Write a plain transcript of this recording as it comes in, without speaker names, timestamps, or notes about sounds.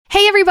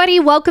everybody,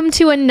 welcome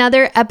to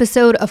another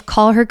episode of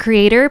Call Her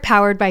Creator,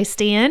 powered by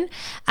Stan.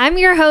 I'm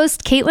your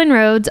host, Caitlin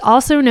Rhodes,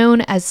 also known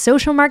as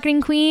Social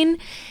Marketing Queen,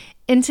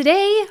 and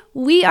today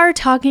we are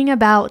talking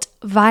about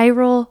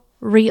viral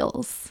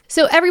Reels.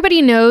 So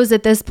everybody knows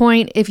at this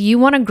point, if you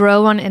want to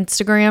grow on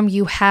Instagram,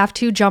 you have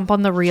to jump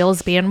on the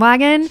Reels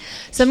bandwagon.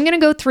 So I'm going to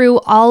go through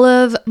all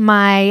of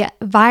my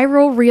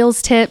viral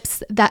Reels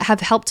tips that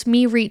have helped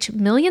me reach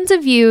millions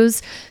of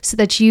views so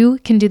that you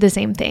can do the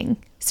same thing.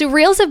 So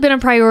Reels have been a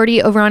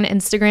priority over on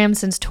Instagram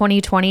since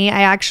 2020.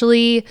 I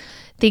actually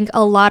think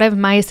a lot of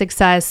my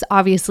success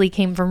obviously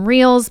came from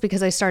Reels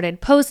because I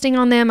started posting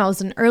on them. I was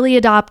an early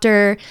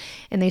adopter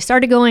and they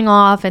started going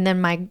off, and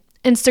then my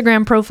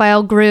Instagram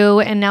profile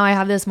grew, and now I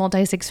have this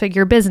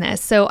multi-six-figure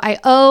business. So I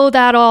owe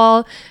that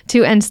all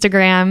to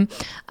Instagram.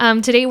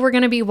 Today we're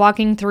going to be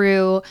walking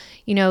through,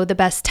 the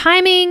best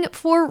timing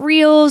for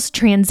Reels,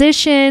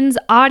 transitions,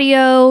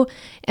 audio,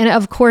 and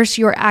of course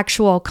your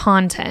actual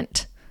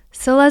content.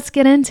 So let's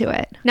get into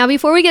it. Now,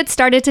 before we get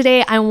started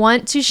today, I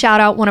want to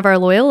shout out one of our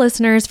loyal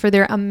listeners for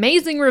their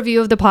amazing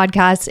review of the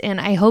podcast, and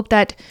I hope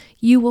that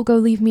you will go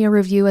leave me a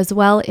review as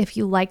well if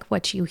you like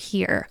what you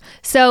hear.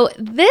 So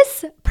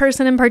this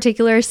person in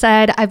particular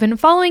said, I've been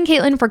following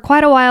Caitlin for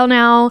quite a while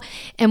now,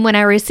 and when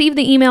I received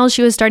the email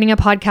she was starting a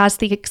podcast,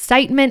 the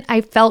excitement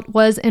I felt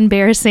was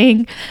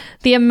embarrassing.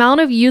 The amount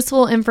of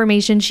useful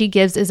information she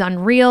gives is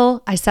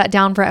unreal. I sat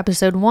down for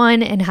episode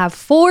 1 and have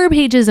 4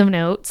 pages of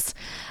notes.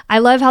 I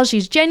love how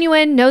she's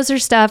genuine, knows her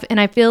stuff, and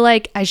I feel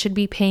like I should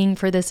be paying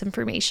for this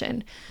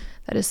information.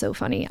 That is so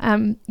funny.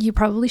 You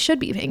probably should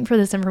be paying for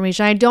this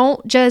information. I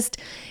don't just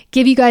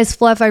give you guys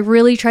fluff. I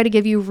really try to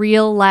give you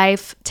real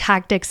life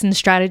tactics and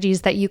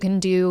strategies that you can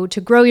do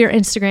to grow your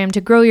Instagram,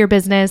 to grow your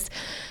business.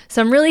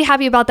 So I'm really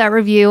happy about that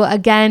review.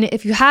 Again,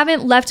 if you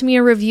haven't left me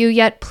a review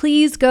yet,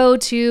 please go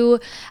to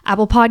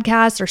Apple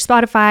Podcasts or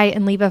Spotify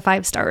and leave a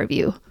 5-star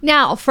review.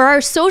 Now, for our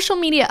social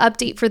media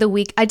update for the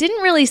week, I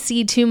didn't really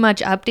see too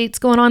much updates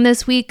going on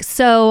this week.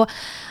 So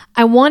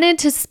I wanted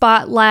to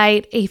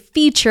spotlight a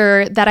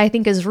feature that I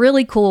think is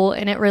really cool,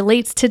 and it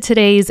relates to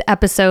today's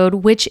episode,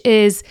 which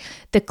is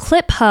the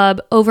Clip Hub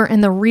over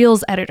in the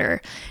Reels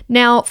editor.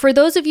 Now, for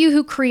those of you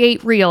who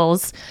create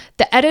Reels,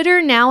 the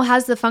editor now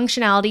has the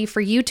functionality for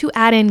you to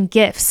add in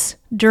GIFs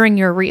during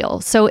your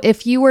Reel. So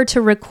if you were to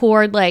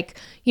record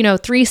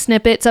 3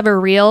 snippets of a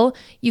Reel,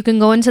 you can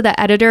go into the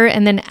editor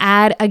and then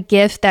add a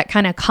GIF that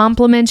kind of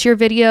complements your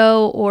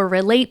video or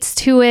relates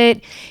to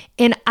it.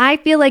 And I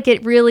feel like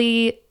it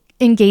really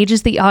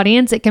engages the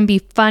audience. It can be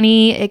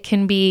funny. It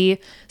can be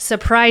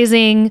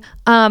surprising.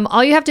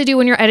 All you have to do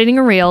when you're editing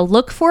a Reel,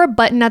 look for a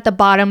button at the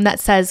bottom that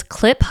says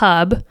Clip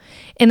Hub.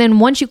 And then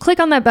once you click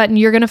on that button,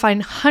 you're going to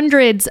find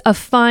hundreds of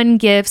fun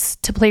GIFs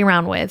to play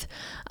around with.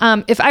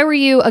 If I were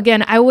you,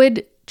 again, I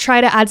would try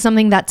to add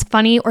something that's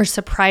funny or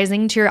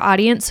surprising to your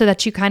audience so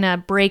that you kind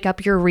of break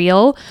up your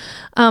Reel.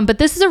 But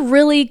this is a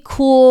really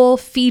cool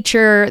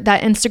feature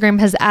that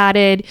Instagram has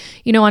added,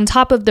 on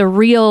top of the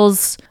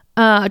Reels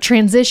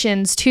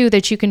transitions too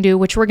that you can do,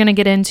 which we're going to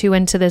get into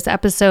this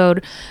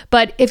episode.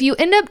 But if you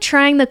end up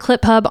trying the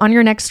Clip Hub on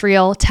your next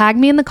Reel, tag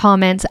me in the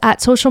comments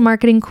at Social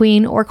Marketing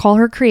Queen or Call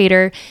Her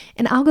Creator,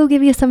 and I'll go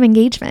give you some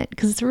engagement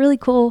because it's a really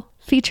cool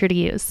feature to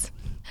use.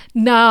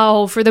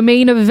 Now, for the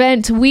main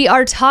event, we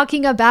are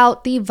talking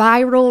about the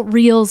viral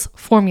Reels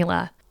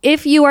formula.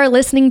 If you are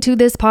listening to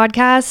this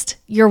podcast,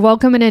 you're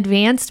welcome in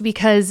advance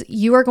because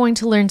you are going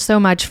to learn so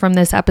much from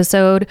this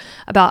episode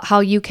about how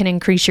you can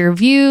increase your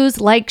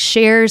views, likes,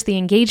 shares, the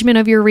engagement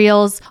of your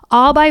Reels,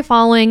 all by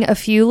following a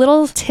few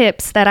little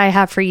tips that I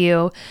have for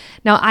you.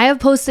 Now, I have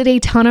posted a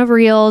ton of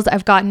Reels.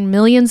 I've gotten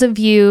millions of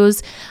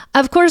views.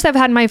 Of course, I've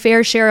had my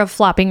fair share of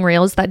flopping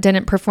Reels that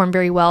didn't perform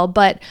very well,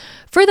 but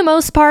for the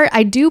most part,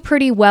 I do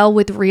pretty well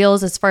with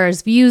Reels as far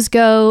as views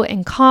go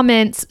and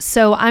comments.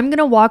 So I'm going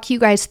to walk you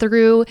guys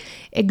through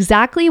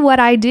exactly what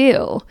I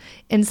do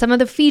and some of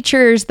the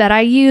features that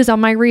I use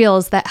on my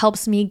Reels that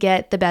helps me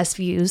get the best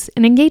views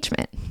and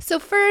engagement. So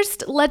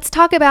first, let's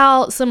talk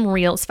about some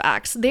Reels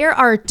facts. There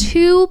are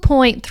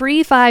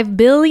 2.35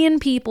 billion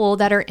people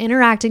that are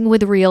interacting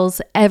with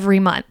Reels every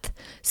month.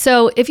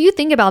 So if you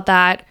think about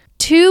that,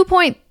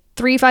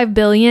 2.35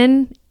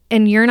 billion,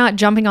 and you're not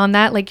jumping on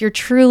that, you're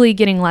truly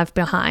getting left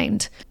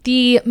behind.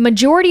 The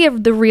majority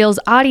of the Reels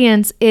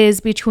audience is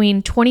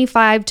between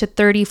 25 to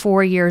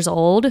 34 years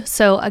old.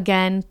 So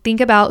again, think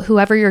about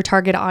whoever your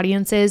target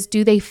audience is.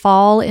 Do they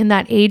fall in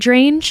that age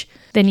range?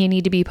 Then you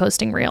need to be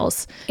posting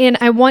Reels. And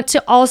I want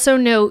to also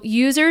note,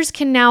 users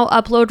can now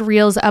upload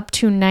Reels up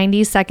to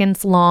 90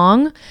 seconds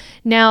long.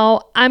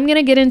 Now, I'm going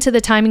to get into the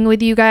timing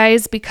with you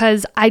guys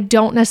because I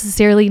don't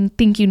necessarily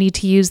think you need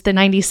to use the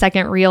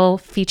 90-second Reel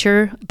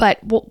feature, but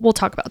we'll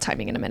talk about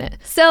timing in a minute.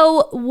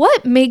 So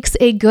what makes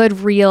a good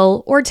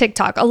Reel or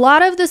TikTok? A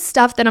lot of the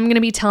stuff that I'm going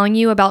to be telling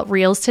you about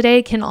Reels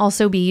today can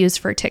also be used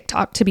for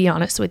TikTok, to be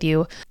honest with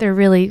you. They're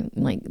really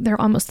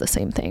they're almost the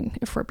same thing,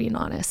 if we're being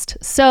honest.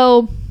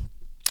 So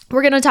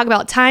we're going to talk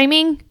about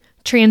timing,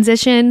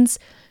 transitions,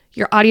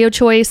 your audio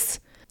choice,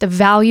 the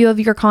value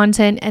of your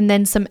content, and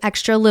then some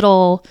extra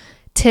little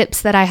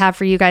tips that I have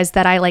for you guys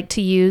that I like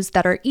to use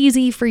that are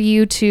easy for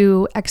you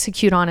to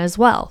execute on as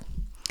well.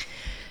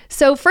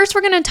 So first,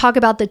 we're going to talk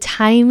about the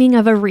timing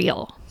of a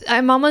reel.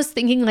 I'm almost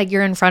thinking like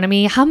you're in front of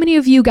me. How many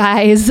of you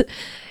guys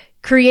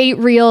create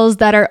reels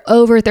that are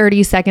over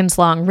 30 seconds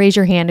long? Raise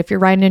your hand if you're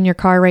riding in your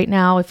car right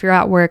now. If you're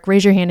at work,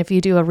 raise your hand if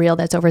you do a reel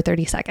that's over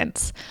 30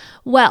 seconds.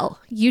 Well,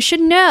 you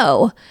should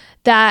know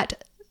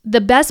that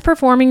the best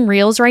performing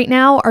reels right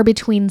now are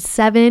between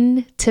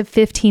 7 to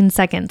 15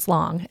 seconds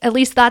long. At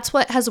least that's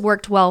what has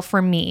worked well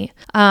for me.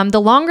 The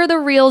longer the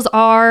reels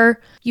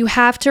are, you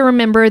have to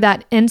remember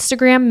that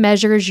Instagram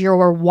measures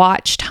your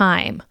watch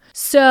time.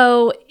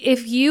 So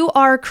if you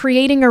are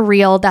creating a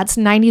reel that's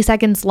 90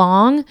 seconds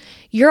long,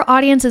 your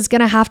audience is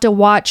going to have to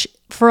watch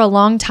for a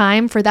long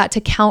time for that to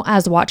count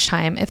as watch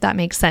time, if that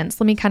makes sense.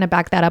 Let me kind of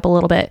back that up a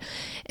little bit.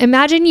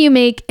 Imagine you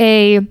make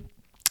a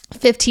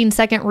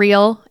 15-second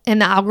reel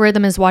and the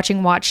algorithm is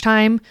watching watch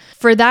time.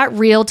 For that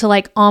reel to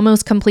like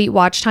almost complete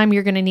watch time,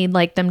 you're going to need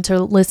like them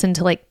to listen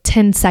to like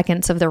 10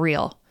 seconds of the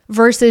reel.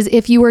 Versus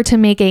if you were to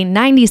make a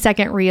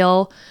 90-second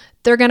reel,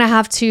 they're going to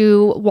have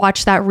to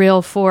watch that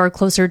reel for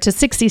closer to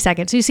 60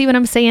 seconds. You see what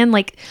I'm saying?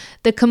 Like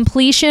the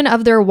completion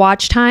of their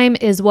watch time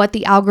is what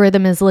the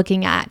algorithm is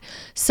looking at.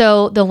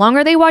 So the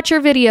longer they watch your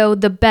video,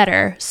 the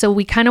better. So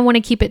we kind of want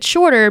to keep it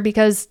shorter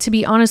because, to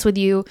be honest with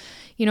you,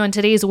 in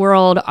today's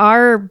world,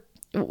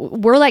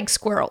 we're like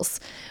squirrels.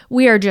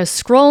 We are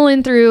just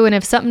scrolling through, and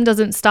if something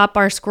doesn't stop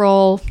our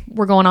scroll,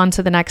 we're going on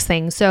to the next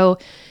thing. So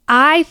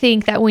I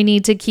think that we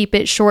need to keep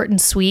it short and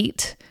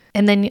sweet.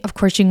 And then, of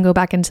course, you can go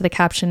back into the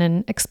caption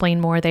and explain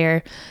more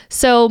there.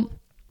 So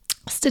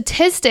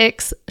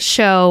statistics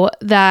show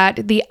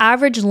that the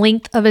average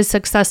length of a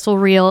successful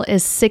reel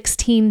is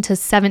 16 to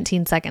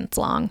 17 seconds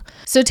long.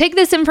 So take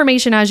this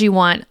information as you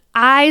want.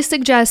 I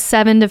suggest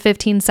 7 to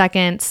 15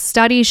 seconds.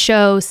 Studies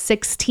show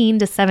 16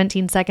 to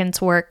 17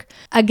 seconds work.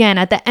 Again,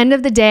 at the end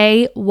of the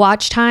day,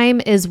 watch time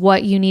is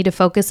what you need to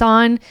focus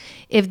on.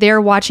 If they're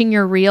watching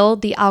your reel,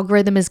 the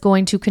algorithm is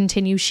going to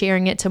continue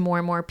sharing it to more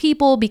and more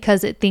people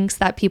because it thinks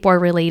that people are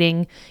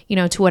relating,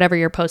 to whatever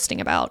you're posting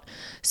about.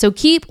 So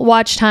keep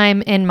watch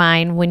time in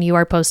mind when you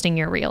are posting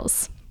your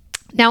reels.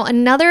 Now,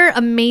 another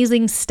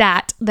amazing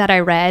stat that I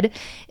read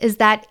is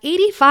that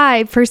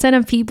 85%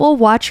 of people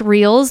watch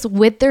reels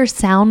with their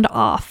sound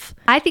off.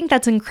 I think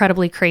that's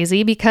incredibly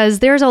crazy because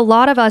there's a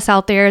lot of us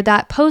out there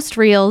that post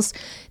reels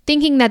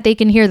thinking that they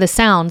can hear the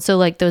sound. So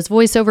like those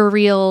voiceover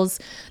reels,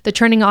 the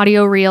trending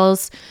audio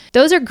reels,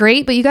 those are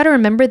great, but you got to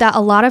remember that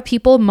a lot of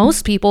people,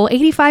 most people,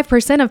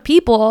 85% of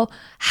people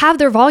have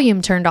their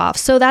volume turned off.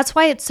 So that's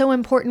why it's so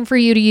important for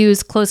you to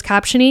use closed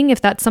captioning if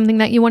that's something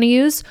that you want to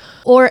use,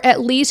 or at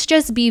least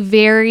just be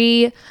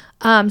very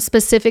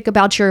specific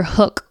about your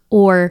hook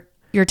or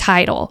your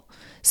title.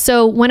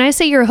 So when I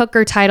say your hook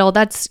or title,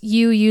 that's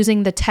you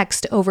using the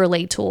text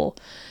overlay tool.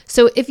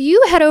 So if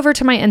you head over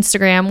to my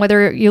Instagram,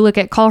 whether you look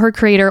at Call Her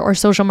Creator or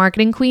Social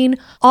Marketing Queen,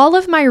 all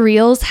of my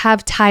reels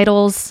have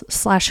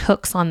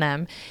titles/hooks on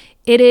them.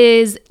 It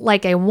is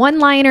like a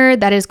one-liner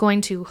that is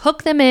going to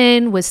hook them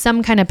in with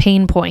some kind of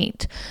pain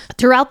point.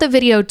 Throughout the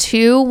video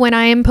too, when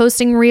I am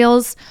posting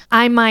reels,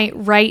 I might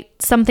write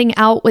something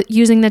out with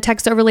using the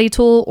text overlay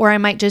tool, or I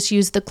might just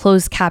use the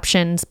closed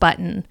captions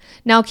button.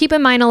 Now, keep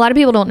in mind, a lot of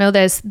people don't know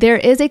this. There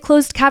is a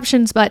closed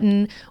captions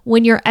button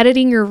when you're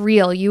editing your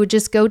reel. You would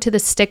just go to the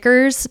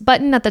stickers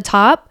button at the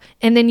top,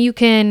 and then you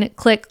can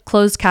click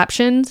closed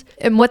captions.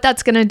 And what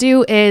that's going to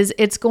do is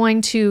it's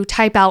going to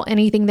type out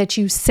anything that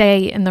you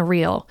say in the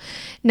reel.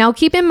 Now,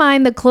 keep in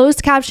mind, the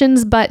closed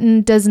captions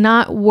button does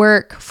not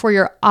work for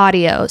your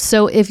audio.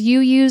 So if you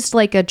used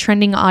like a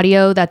trending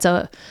audio that's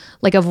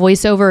like a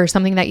voiceover or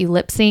something that you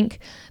lip sync,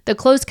 the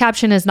closed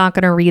caption is not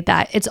going to read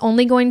that. It's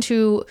only going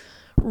to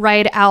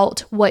write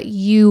out what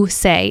you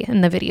say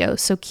in the video.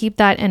 So keep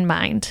that in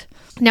mind.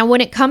 Now, when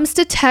it comes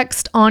to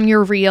text on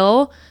your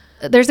reel,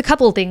 there's a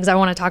couple of things I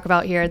want to talk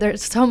about here.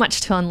 There's so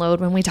much to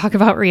unload when we talk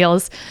about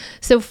reels.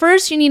 So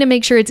first, you need to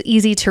make sure it's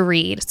easy to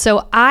read.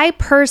 So I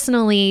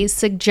personally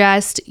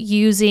suggest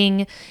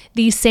using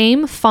the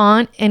same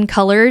font and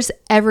colors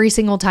every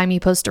single time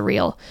you post a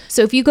reel.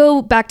 So if you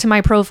go back to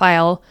my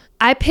profile,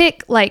 I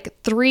pick like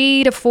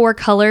 3 to 4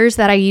 colors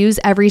that I use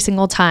every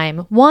single time.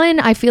 1,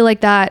 I feel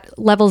like that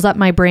levels up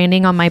my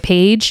branding on my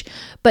page.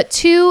 But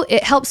 2,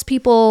 it helps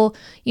people,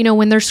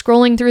 when they're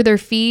scrolling through their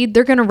feed,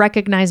 they're going to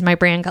recognize my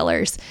brand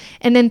colors.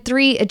 And then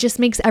 3, it just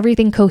makes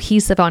everything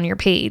cohesive on your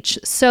page.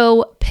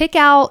 So pick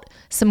out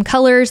some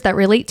colors that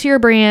relate to your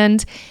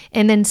brand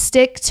and then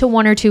stick to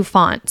 1 or 2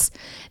 fonts.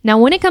 Now,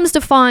 when it comes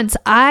to fonts,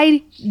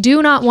 I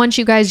do not want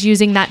you guys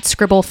using that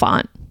Scribble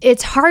font.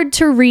 It's hard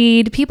to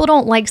read. People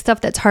don't like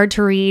stuff that's hard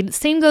to read.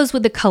 Same goes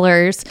with the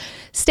colors.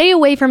 Stay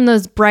away from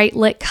those bright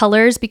lit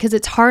colors because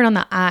it's hard on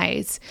the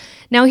eyes.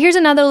 Now, here's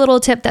another little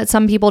tip that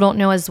some people don't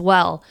know as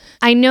well.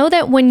 I know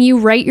that when you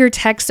write your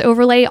text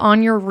overlay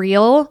on your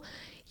reel,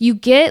 you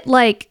get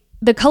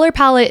the color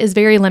palette is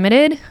very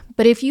limited,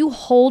 but if you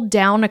hold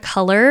down a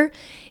color,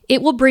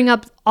 it will bring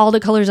up all the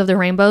colors of the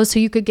rainbow. So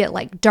you could get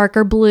like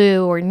darker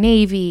blue or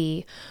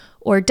navy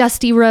or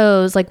dusty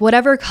rose, like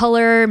whatever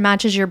color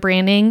matches your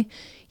branding,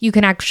 you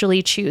can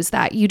actually choose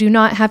that. You do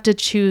not have to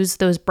choose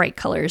those bright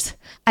colors.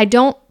 I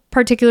don't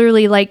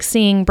particularly like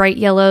seeing bright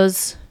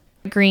yellows,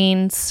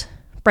 greens,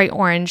 bright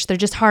orange. They're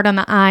just hard on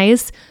the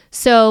eyes.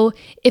 So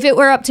if it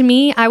were up to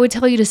me, I would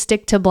tell you to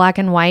stick to black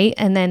and white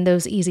and then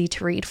those easy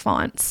to read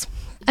fonts.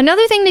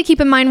 Another thing to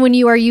keep in mind when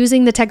you are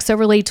using the text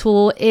overlay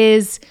tool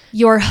is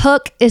your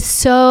hook is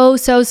so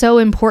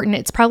important.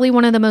 It's probably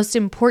one of the most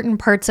important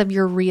parts of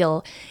your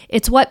reel.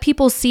 It's what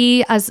people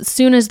see as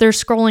soon as they're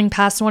scrolling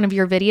past one of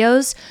your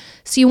videos.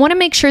 So you want to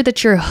make sure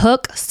that your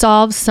hook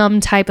solves some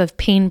type of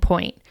pain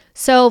point.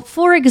 So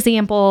for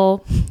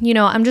example,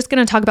 I'm just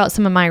going to talk about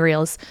some of my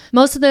reels.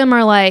 Most of them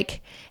are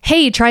like,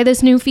 hey, try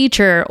this new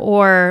feature,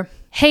 or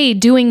hey,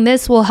 doing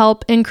this will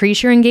help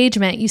increase your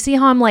engagement. You see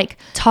how I'm like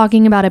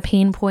talking about a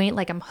pain point,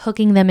 like I'm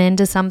hooking them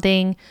into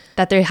something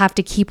that they have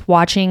to keep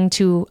watching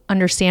to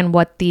understand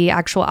what the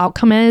actual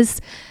outcome is.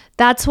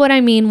 That's what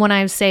I mean when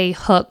I say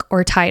hook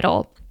or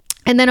title.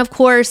 And then of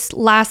course,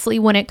 lastly,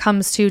 when it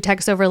comes to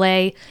text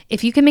overlay,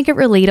 if you can make it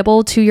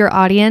relatable to your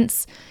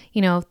audience,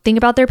 think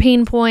about their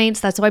pain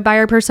points. That's why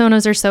buyer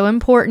personas are so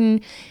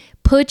important.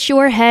 Put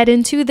your head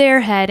into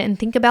their head and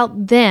think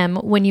about them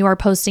when you are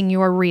posting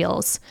your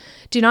reels.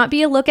 Do not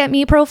be a look at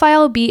me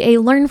profile, be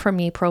a learn from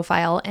me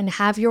profile, and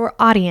have your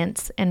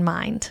audience in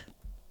mind.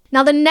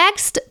 Now, the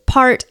next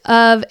part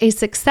of a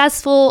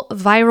successful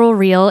viral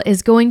reel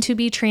is going to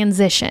be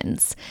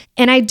transitions.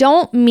 And I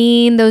don't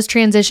mean those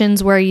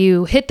transitions where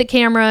you hit the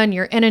camera and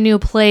you're in a new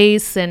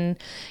place and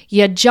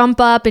you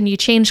jump up and you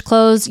change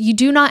clothes. You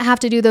do not have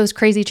to do those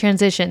crazy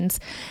transitions.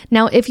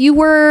 Now, if you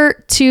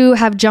were to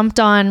have jumped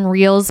on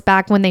reels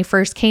back when they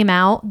first came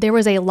out, there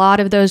was a lot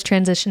of those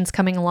transitions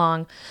coming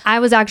along. I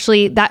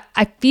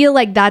feel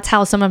like that's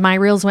how some of my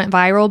reels went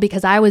viral,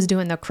 because I was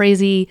doing the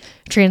crazy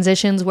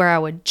transitions where I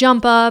would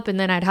jump up and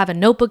then I'd have a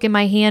notebook in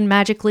my hand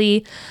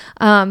magically.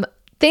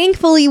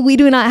 Thankfully, we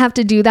do not have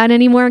to do that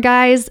anymore,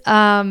 guys.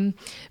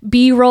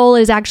 B-roll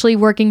is actually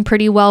working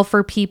pretty well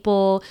for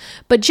people.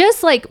 But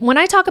just like when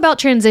I talk about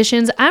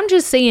transitions, I'm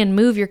just saying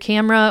move your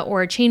camera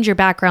or change your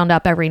background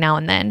up every now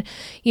and then.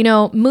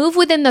 Move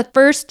within the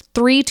first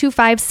 3 to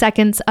 5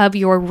 seconds of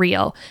your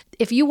reel.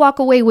 If you walk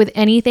away with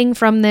anything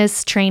from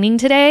this training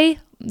today,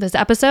 this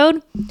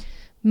episode,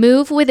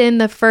 move within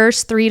the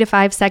first 3 to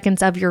 5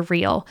 seconds of your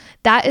reel.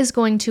 That is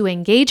going to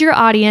engage your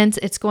audience.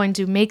 It's going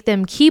to make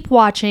them keep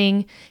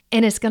watching,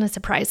 and it's going to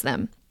surprise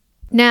them.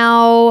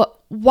 Now,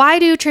 why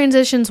do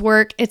transitions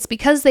work? It's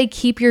because they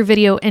keep your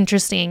video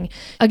interesting.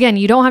 Again,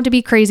 you don't have to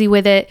be crazy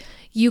with it.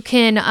 You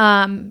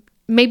can,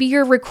 maybe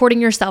you're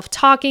recording yourself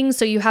talking,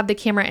 so you have the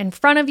camera in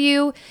front of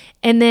you,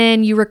 and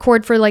then you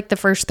record for like the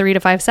first 3 to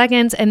 5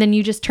 seconds, and then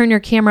you just turn your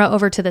camera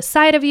over to the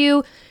side of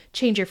you,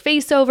 change your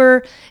face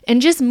over,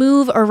 and just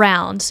move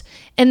around.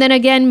 And then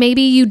again,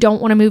 maybe you don't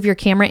want to move your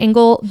camera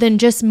angle, then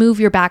just move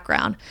your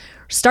background.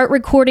 Start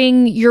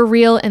recording your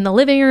reel in the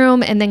living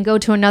room and then go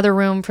to another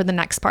room for the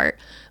next part.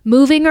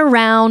 Moving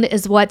around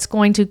is what's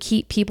going to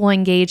keep people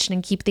engaged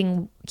and keep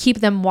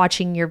them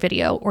watching your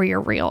video or your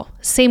reel.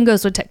 Same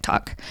goes with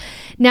TikTok.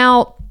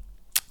 Now,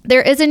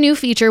 there is a new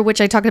feature, which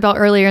I talked about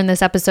earlier in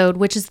this episode,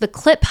 which is the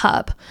Clip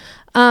Hub.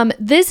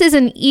 This is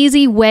an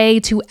easy way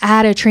to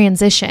add a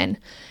transition.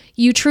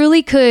 You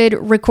truly could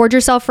record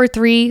yourself for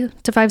 3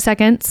 to 5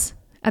 seconds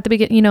at the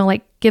beginning,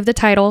 like give the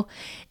title,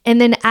 and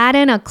then add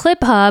in a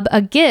clip hub,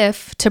 a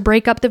GIF to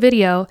break up the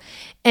video,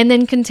 and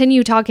then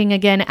continue talking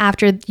again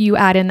after you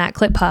add in that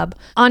clip hub.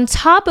 On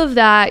top of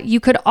that, you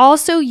could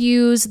also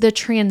use the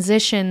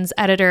transitions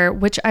editor,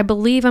 which I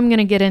believe I'm going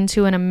to get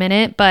into in a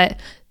minute, but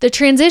the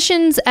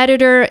transitions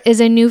editor is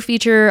a new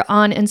feature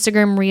on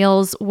Instagram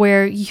Reels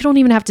where you don't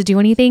even have to do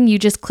anything. You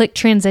just click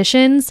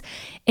transitions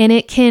and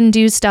it can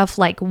do stuff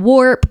like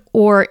warp,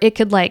 or it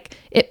could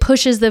it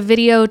pushes the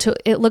video to,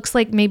 it looks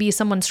like maybe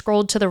someone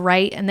scrolled to the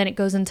right and then it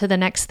goes into the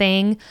next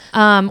thing.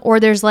 Or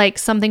there's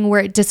something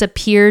where it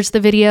disappears the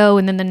video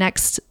and then the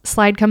next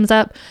slide comes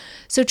up.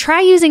 So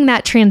try using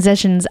that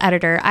transitions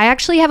editor. I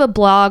actually have a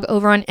blog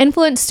over on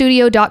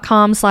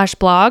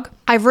influencestudio.com/blog.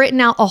 I've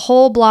written out a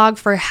whole blog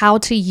for how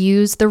to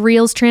use the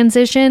Reels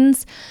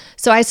transitions.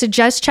 So I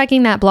suggest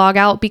checking that blog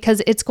out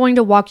because it's going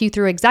to walk you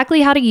through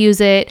exactly how to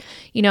use it,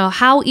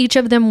 how each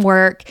of them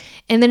work,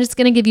 and then it's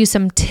going to give you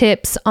some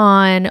tips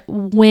on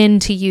when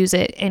to use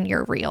it in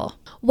your reel.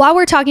 While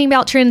we're talking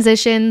about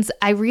transitions,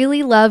 I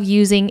really love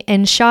using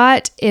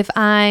InShot if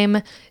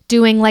I'm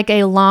doing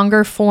a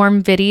longer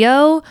form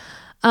video.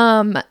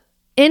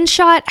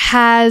 InShot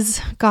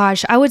has,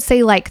 I would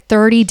say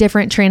 30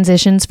 different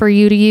transitions for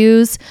you to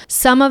use.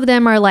 Some of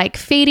them are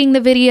fading the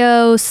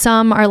video.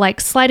 Some are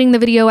sliding the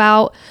video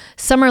out.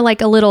 Some are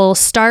a little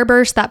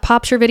starburst that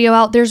pops your video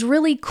out. There's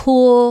really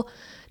cool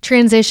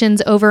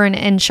transitions over in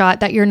InShot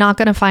that you're not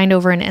going to find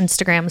over in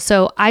Instagram.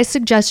 So I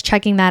suggest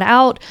checking that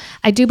out.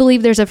 I do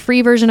believe there's a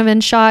free version of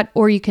InShot,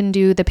 or you can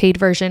do the paid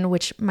version,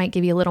 which might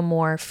give you a little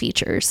more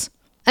features.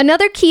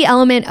 Another key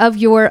element of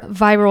your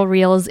viral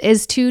reels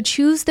is to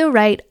choose the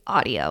right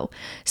audio.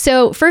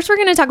 So first we're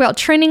going to talk about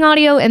trending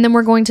audio, and then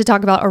we're going to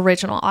talk about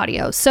original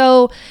audio.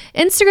 So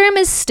Instagram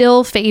is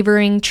still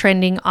favoring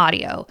trending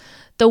audio.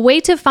 The way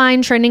to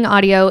find trending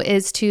audio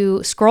is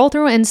to scroll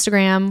through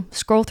Instagram,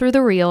 scroll through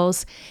the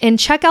reels, and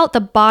check out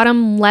the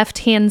bottom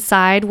left-hand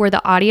side where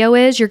the audio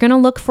is. You're going to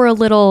look for a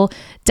little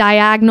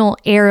diagonal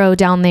arrow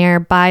down there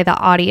by the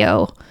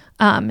audio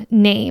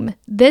name.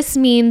 This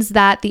means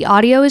that the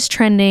audio is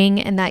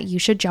trending and that you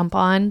should jump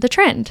on the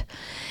trend.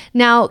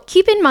 Now,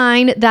 keep in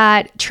mind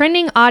that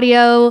trending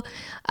audio,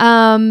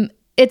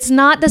 it's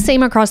not the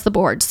same across the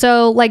board.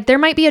 So like there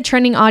might be a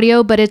trending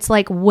audio, but it's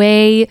like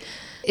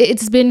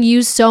it's been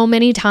used so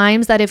many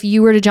times that if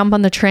you were to jump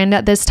on the trend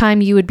at this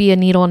time, you would be a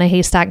needle in a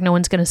haystack. No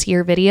one's going to see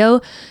your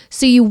video.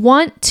 So you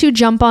want to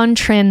jump on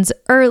trends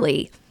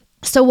early.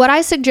 So what I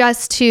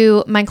suggest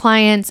to my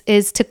clients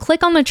is to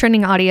click on the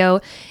trending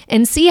audio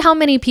and see how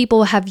many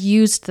people have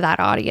used that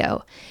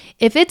audio.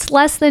 If it's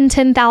less than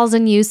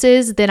 10,000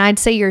 uses, then I'd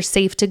say you're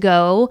safe to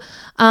go.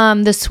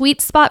 The sweet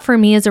spot for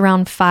me is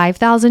around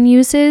 5,000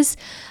 uses.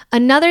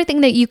 Another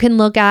thing that you can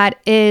look at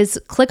is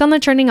click on the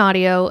trending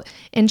audio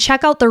and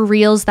check out the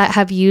reels that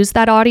have used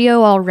that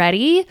audio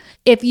already.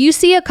 If you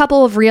see a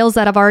couple of reels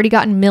that have already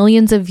gotten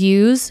millions of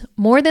views,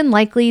 more than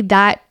likely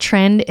that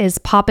trend is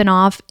popping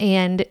off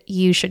and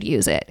you should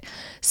use it.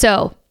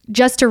 So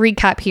just to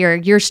recap here,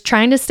 you're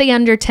trying to stay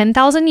under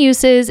 10,000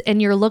 uses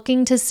and you're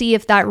looking to see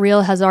if that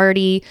reel has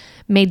already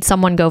made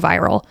someone go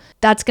viral.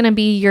 That's going to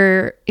be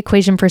your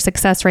equation for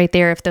success right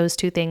there if those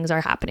two things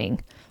are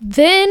happening.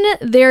 Then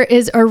there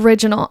is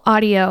original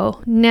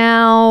audio.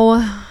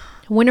 Now,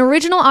 when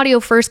original audio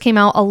first came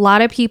out, a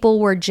lot of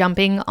people were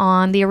jumping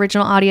on the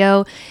original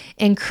audio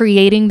and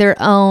creating their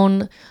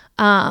own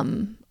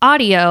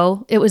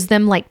audio. It was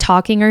them like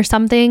talking or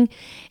something.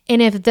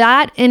 And if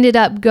that ended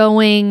up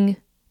going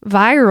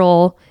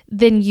viral,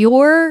 then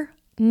your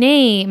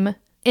name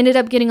ended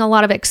up getting a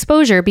lot of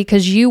exposure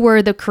because you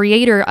were the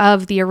creator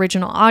of the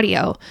original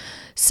audio.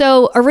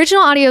 So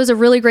original audio is a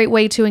really great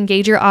way to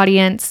engage your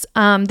audience.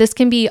 This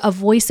can be a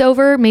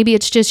voiceover. Maybe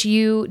it's just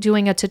you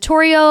doing a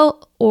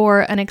tutorial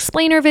or an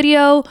explainer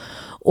video,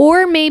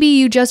 or maybe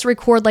you just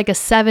record like a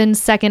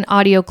 7-second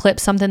audio clip,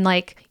 something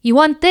like, you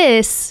want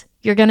this,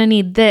 you're going to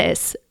need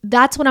this.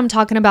 That's what I'm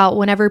talking about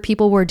whenever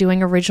people were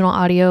doing original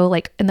audio,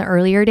 like in the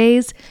earlier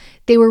days.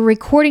 They were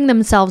recording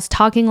themselves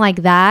talking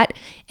like that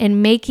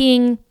and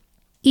making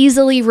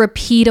easily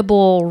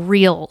repeatable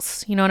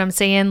reels. You know what I'm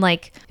saying?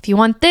 Like, if you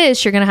want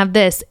this, you're going to have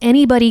this.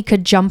 Anybody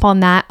could jump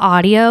on that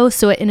audio.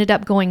 So it ended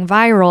up going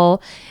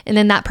viral. And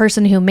then that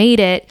person who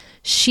made it,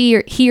 he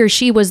or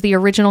she was the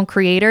original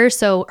creator.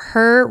 So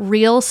her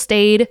reel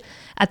stayed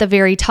at the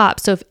very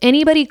top. So if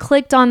anybody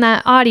clicked on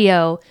that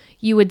audio,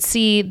 you would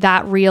see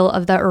that reel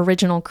of the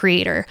original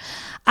creator.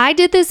 I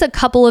did this a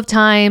couple of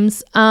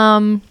times.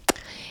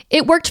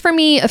 It worked for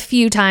me a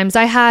few times.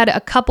 I had a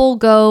couple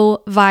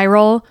go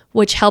viral,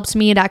 which helped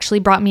me. It actually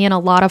brought me in a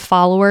lot of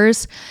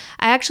followers.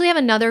 I actually have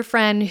another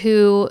friend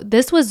who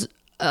this was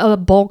a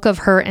bulk of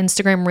her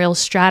Instagram Reel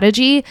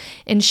strategy,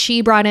 and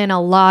she brought in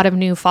a lot of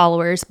new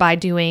followers by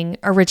doing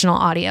original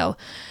audio.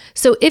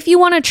 So if you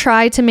want to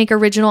try to make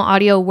original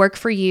audio work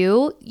for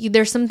you,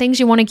 there's some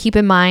things you want to keep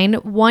in mind.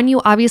 One, you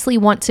obviously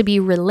want to be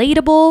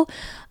relatable.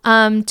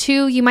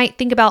 Two, you might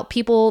think about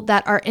people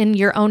that are in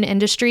your own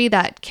industry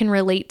that can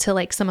relate to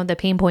like some of the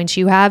pain points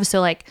you have. So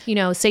like, you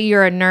know, say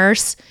you're a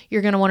nurse,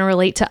 you're going to want to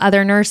relate to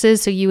other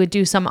nurses. So you would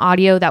do some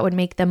audio that would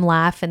make them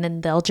laugh and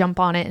then they'll jump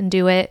on it and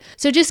do it.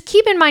 So just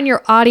keep in mind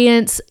your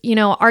audience. You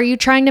know, are you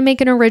trying to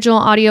make an original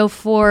audio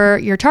for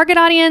your target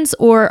audience,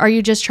 or are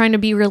you just trying to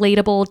be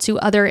relatable to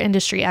other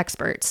industry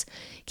experts?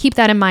 Keep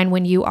that in mind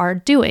when you are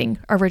doing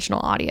original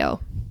audio.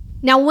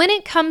 Now, when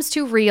it comes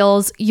to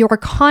reels, your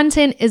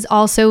content is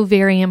also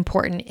very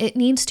important. It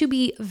needs to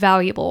be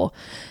valuable.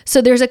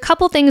 So there's a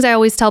couple things I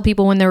always tell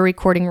people when they're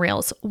recording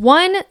reels.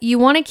 One, you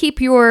want to keep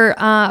your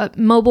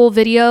mobile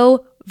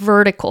video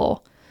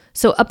vertical.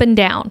 So up and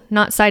down,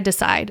 not side to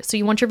side. So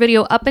you want your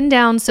video up and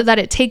down so that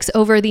it takes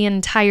over the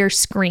entire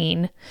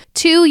screen.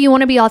 Two, you want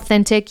to be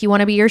authentic. You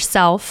want to be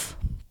yourself.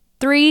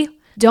 Three,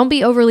 don't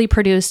be overly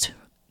produced.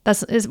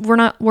 We're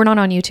not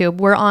on YouTube.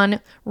 We're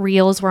on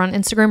Reels. We're on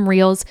Instagram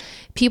Reels.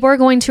 People are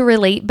going to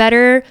relate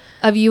better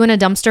of you in a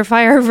dumpster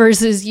fire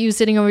versus you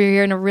sitting over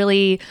here in a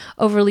really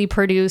overly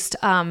produced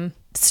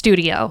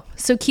studio.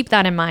 So keep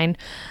that in mind.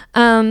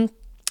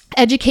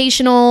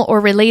 Educational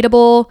or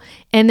relatable,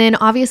 and then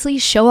obviously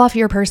show off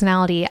your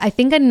personality. I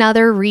think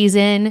another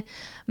reason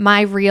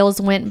my Reels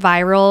went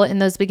viral in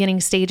those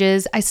beginning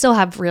stages, I still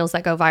have Reels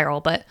that go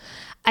viral, but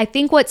I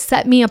think what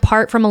set me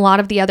apart from a lot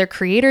of the other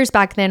creators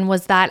back then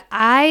was that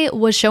I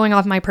was showing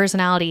off my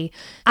personality.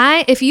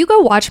 If you go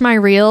watch my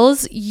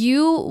Reels,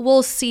 you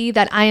will see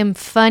that I am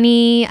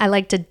funny. I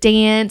like to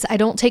dance. I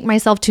don't take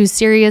myself too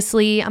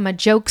seriously. I'm a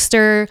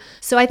jokester.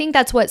 So I think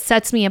that's what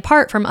sets me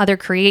apart from other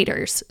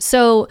creators.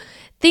 So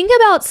think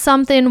about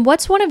something.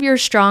 What's one of your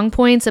strong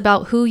points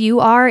about who you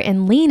are,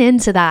 and lean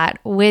into that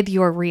with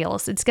your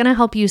reels. It's going to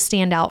help you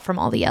stand out from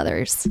all the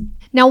others.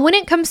 Now, when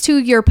it comes to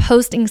your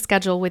posting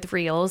schedule with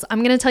reels, I'm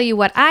going to tell you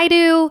what I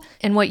do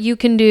and what you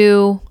can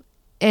do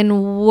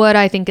and what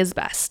I think is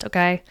best.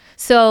 Okay.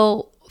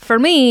 So for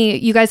me,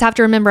 you guys have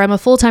to remember I'm a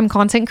full-time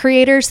content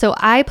creator. So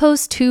I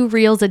post 2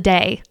 reels a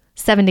day,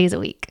 7 days a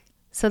week.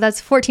 So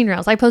that's 14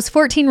 reels. I post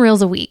 14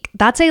 reels a week.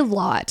 That's a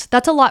lot.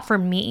 That's a lot for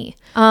me.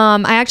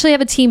 I actually have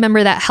a team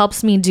member that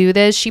helps me do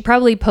this. She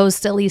probably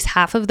posts at least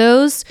half of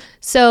those.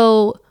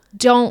 So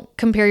don't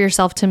compare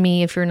yourself to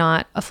me if you're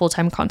not a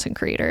full-time content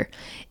creator.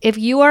 If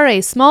you are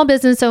a small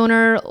business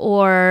owner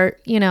or,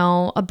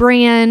 a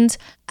brand,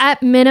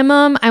 at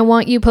minimum, I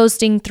want you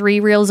posting 3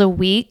 reels a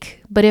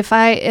week. But if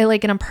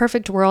in a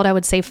perfect world, I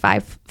would say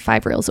five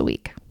reels a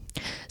week.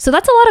 So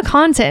that's a lot of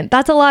content.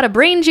 That's a lot of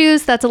brain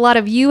juice. That's a lot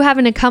of you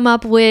having to come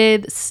up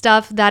with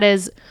stuff that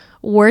is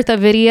worth a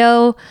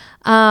video.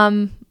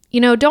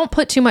 Don't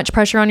put too much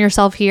pressure on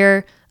yourself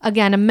here.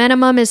 Again, a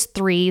minimum is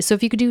 3. So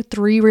if you could do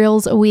 3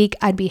 reels a week,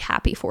 I'd be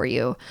happy for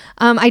you.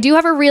 I do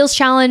have a reels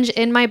challenge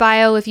in my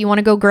bio if you want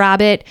to go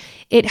grab it.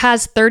 It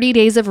has 30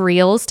 days of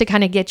reels to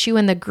kind of get you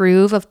in the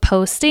groove of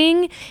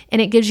posting,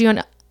 and it gives you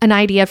an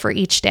idea for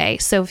each day.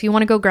 So if you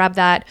want to go grab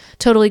that,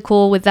 totally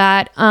cool with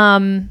that.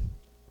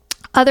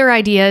 Other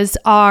ideas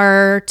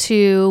are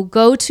to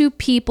go to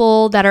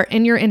people that are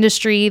in your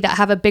industry that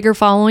have a bigger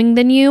following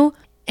than you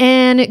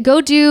and go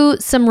do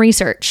some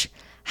research.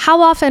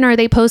 How often are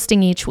they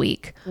posting each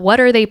week? What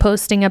are they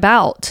posting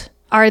about?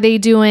 Are they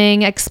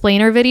doing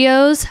explainer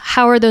videos?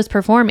 How are those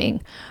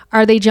performing?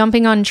 Are they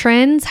jumping on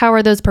trends? How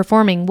are those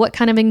performing? What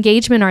kind of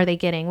engagement are they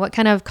getting? What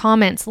kind of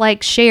comments,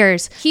 likes,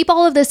 shares? Keep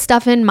all of this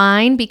stuff in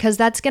mind because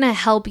that's going to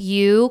help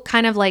you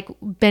kind of like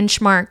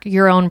benchmark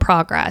your own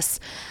progress.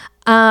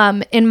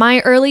 In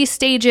my early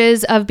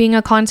stages of being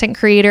a content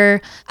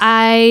creator,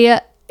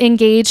 I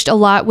engaged a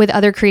lot with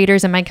other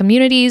creators in my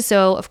community.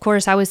 So of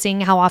course I was seeing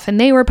how often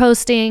they were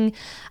posting.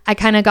 I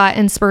kind of got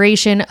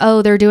inspiration.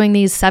 Oh, they're doing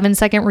these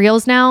 7-second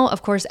reels now.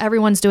 Of course,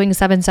 everyone's doing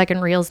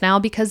 7-second reels now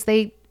because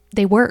they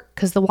work,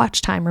 because the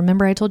watch time.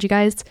 Remember I told you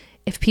guys,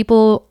 if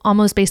people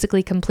almost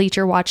basically complete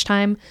your watch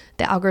time,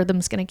 the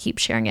algorithm's going to keep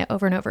sharing it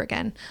over and over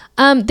again.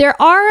 There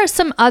are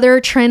some other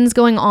trends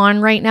going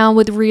on right now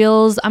with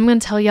reels. I'm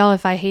going to tell y'all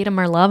if I hate them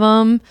or love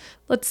them.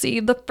 Let's see.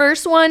 The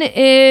first one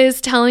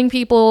is telling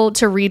people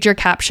to read your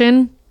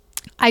caption.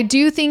 I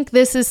do think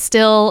this is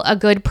still a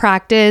good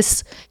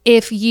practice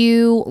if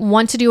you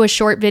want to do a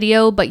short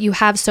video, but you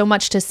have so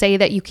much to say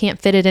that you can't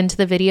fit it into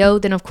the video,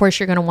 then of course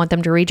you're going to want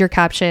them to read your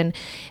caption.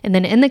 And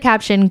then in the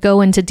caption,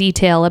 go into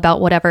detail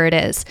about whatever it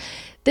is.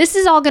 This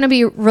is all going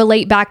to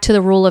relate back to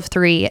the rule of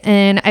 3.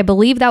 And I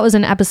believe that was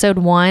in episode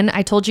 1.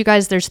 I told you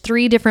guys there's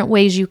 3 different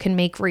ways you can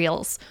make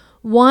reels.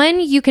 1,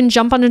 you can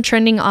jump on a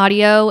trending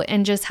audio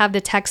and just have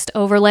the text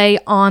overlay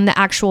on the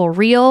actual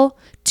reel.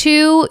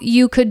 2,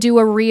 you could do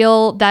a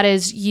reel that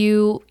is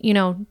you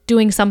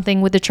doing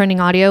something with the trending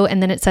audio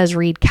and then it says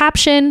read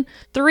caption.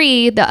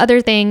 3, the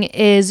other thing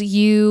is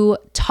you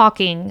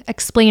talking,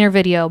 explainer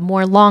video,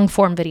 more long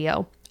form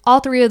video. All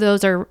 3 of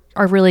those are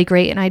really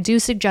great, and I do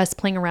suggest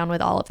playing around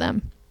with all of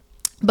them.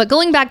 But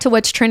going back to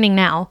what's trending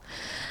now,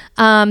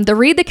 the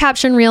read the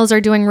caption reels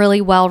are doing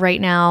really well right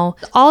now.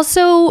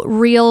 Also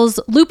reels,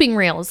 looping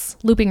reels,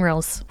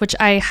 which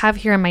I have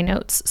here in my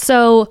notes.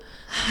 So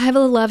I have a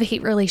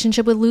love-hate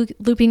relationship with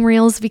looping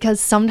reels because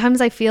sometimes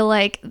I feel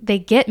like they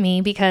get me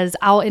because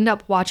I'll end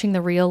up watching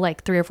the reel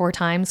like 3 or 4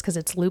 times because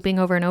it's looping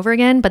over and over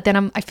again, but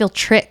then I feel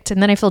tricked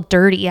and then I feel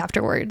dirty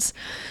afterwards.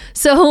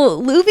 So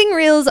looping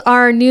reels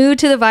are new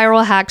to the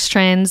viral hacks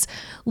trends.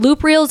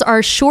 Loop reels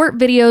are short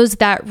videos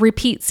that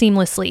repeat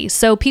seamlessly.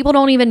 So people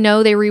don't even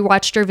know they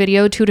rewatched your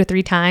video 2 to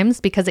 3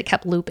 times because it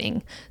kept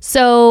looping.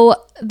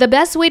 So the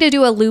best way to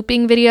do a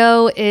looping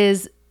video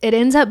is it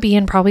ends up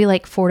being probably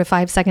like 4 to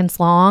 5 seconds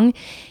long,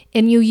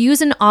 and you use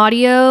an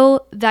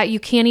audio that you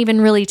can't even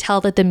really tell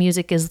that the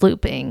music is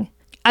looping.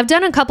 I've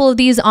done a couple of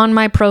these on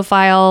my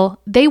profile.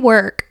 They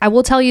work. I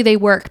will tell you they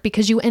work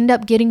because you end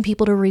up getting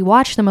people to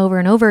rewatch them over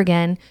and over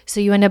again. So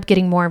you end up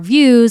getting more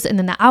views, and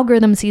then the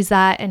algorithm sees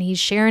that and he's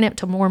sharing it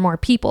to more and more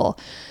people.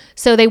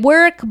 So they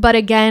work, but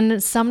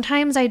again,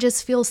 sometimes I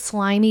just feel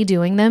slimy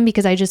doing them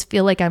because I just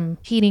feel like I'm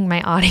feeding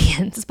my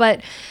audience.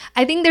 But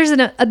I think there's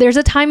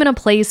a time and a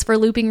place for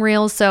looping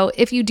reels. So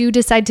if you do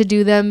decide to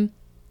do them,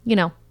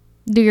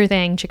 do your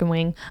thing, chicken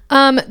wing.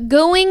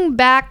 Going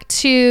back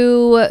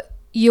to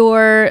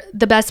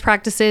the best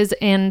practices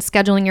in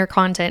scheduling your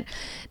content.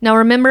 Now,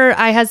 remember,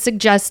 I had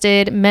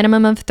suggested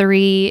minimum of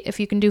 3. If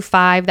you can do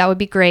 5, that would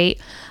be great.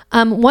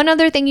 One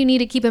other thing you need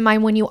to keep in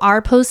mind when you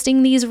are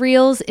posting these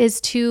reels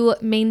is to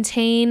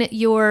maintain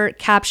your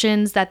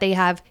captions that they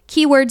have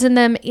keywords in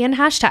them and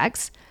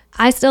hashtags.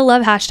 I still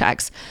love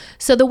hashtags.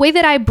 So the way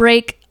that I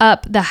break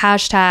up the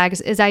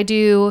hashtags is I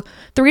do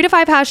 3 to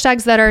 5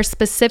 hashtags that are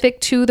specific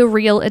to the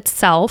reel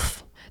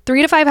itself,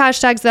 3 to 5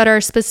 hashtags that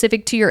are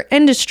specific to your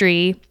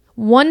industry,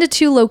 1 to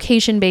 2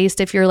 location based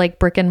if you're like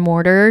brick and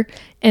mortar,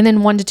 and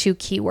then 1 to 2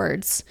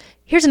 keywords.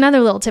 Here's another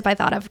little tip I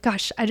thought of.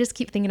 Gosh, I just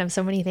keep thinking of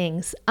so many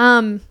things.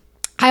 I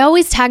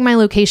always tag my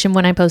location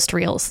when I post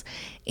reels.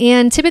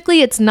 And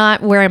typically it's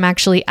not where I'm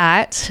actually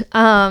at.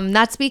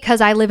 That's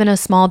because I live in a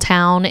small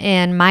town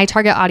and my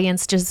target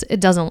audience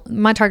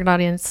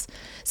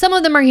some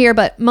of them are here,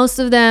 but most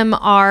of them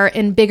are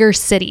in bigger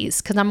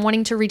cities because I'm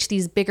wanting to reach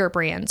these bigger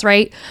brands,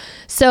 right?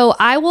 So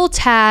I will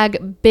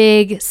tag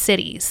big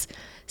cities,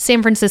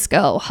 San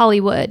Francisco,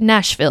 Hollywood,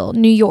 Nashville,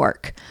 New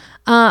York.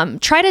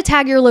 Try to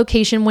tag your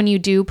location when you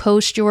do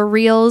post your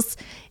reels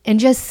and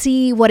just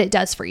see what it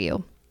does for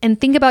you. And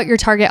think about your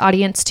target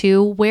audience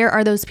too. Where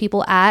are those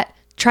people at?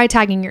 Try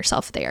tagging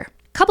yourself there.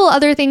 Couple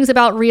other things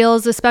about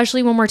reels,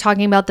 especially when we're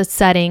talking about the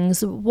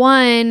settings.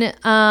 One,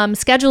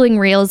 scheduling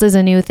reels is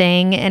a new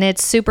thing and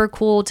it's super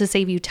cool to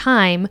save you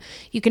time.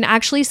 You can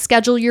actually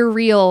schedule your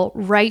reel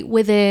right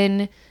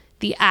within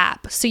the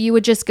app. So you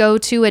would just go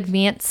to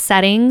advanced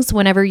settings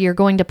whenever you're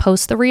going to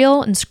post the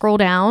reel and scroll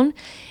down,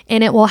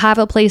 and it will have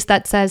a place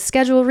that says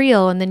schedule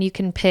reel, and then you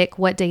can pick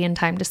what day and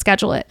time to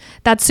schedule it.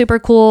 That's super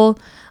cool.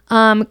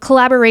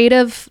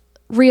 Collaborative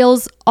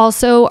reels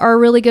also are a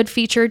really good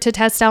feature to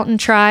test out and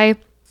try.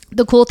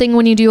 The cool thing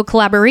when you do a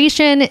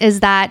collaboration is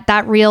that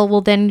that reel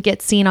will then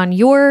get seen on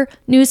your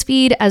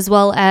newsfeed as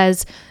well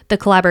as the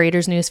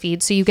collaborator's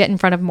newsfeed, so you get in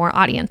front of more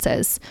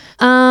audiences.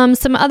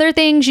 Some other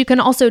things, you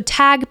can also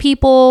tag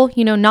people,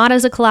 not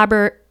as a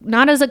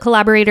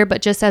collaborator,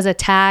 but just as a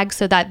tag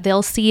so that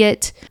they'll see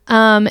it.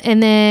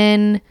 And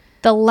then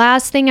the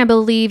last thing I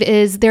believe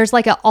is there's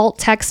like an alt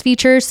text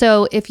feature.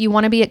 So if you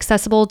want to be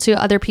accessible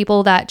to other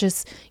people that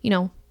just,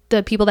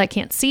 the people that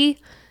can't see,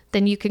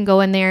 then you can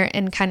go in there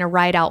and kind of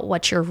write out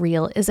what your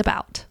reel is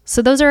about.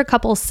 So those are a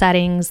couple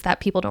settings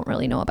that people don't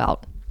really know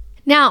about.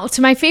 Now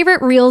to my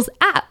favorite Reels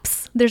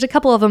apps. There's a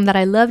couple of them that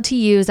I love to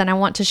use and I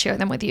want to share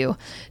them with you.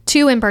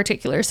 Two in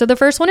particular. So the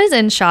first one is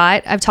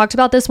InShot. I've talked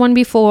about this one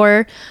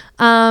before.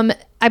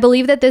 I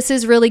believe that this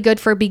is really good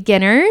for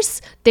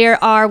beginners.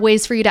 There are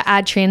ways for you to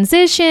add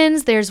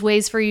transitions. There's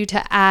ways for you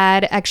to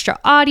add extra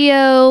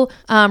audio,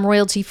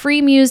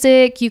 royalty-free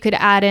music. You could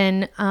add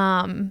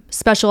in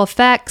special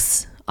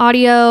effects,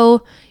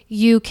 audio.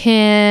 You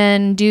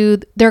can do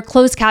their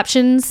closed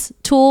captions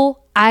tool.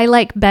 I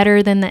like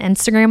better than the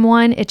Instagram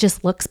one. It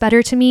just looks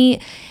better to me.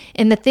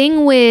 And the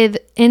thing with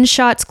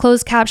InShot's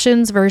closed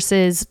captions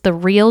versus the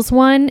Reels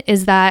one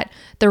is that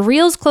the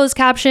Reels closed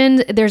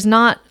captions, there's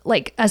not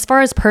as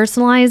far as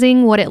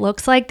personalizing what it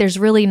looks like, there's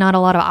really not a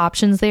lot of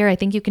options there. I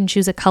think you can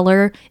choose a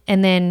color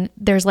and then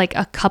there's a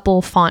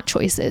couple font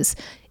choices.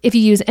 If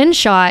you use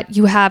InShot,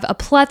 you have a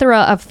plethora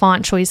of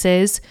font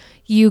choices.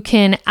 You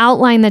can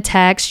outline the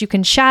text, you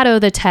can shadow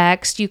the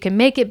text, you can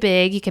make it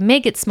big, you can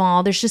make it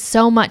small. There's just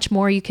so much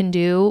more you can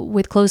do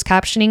with closed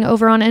captioning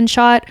over on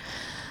InShot.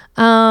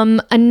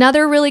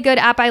 Another really good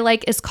app I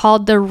like is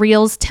called the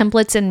Reels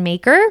Templates and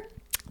Maker.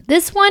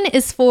 This one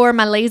is for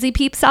my lazy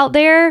peeps out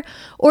there,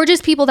 or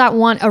just people that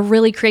want a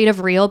really creative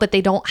reel, but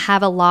they don't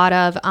have a lot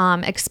of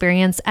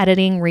experience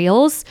editing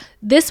reels.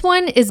 This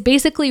one is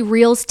basically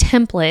Reels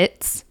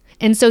templates.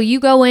 And so you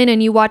go in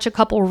and you watch a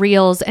couple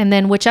reels, and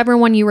then whichever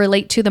one you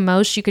relate to the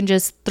most, you can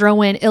just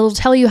throw in. It'll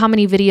tell you how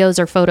many videos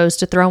or photos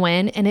to throw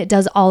in, and it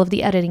does all of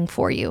the editing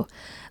for you.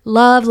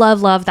 Love,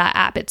 love, love that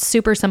app. It's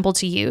super simple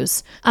to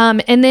use.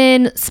 And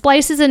then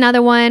Splice is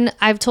another one.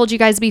 I've told you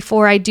guys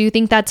before, I do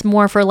think that's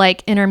more for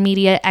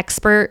intermediate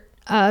expert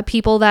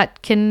people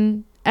that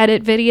can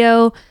edit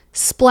video.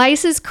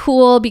 Splice is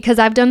cool because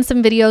I've done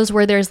some videos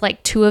where there's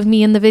two of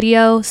me in the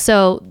video.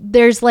 So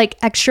there's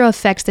extra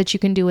effects that you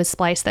can do with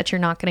Splice that you're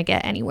not going to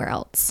get anywhere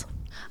else.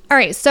 All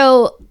right,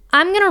 so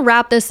I'm going to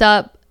wrap this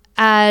up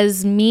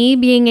as me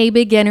being a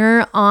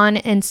beginner on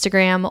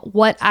Instagram,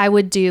 what I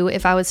would do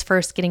if I was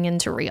first getting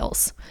into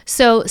Reels.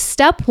 So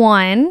step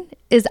one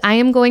is I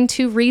am going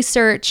to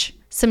research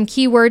some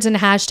keywords and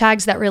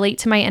hashtags that relate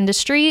to my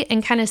industry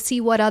and kind of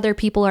see what other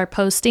people are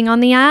posting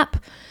on the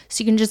app.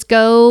 So you can just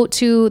go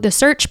to the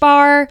search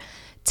bar,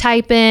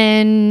 type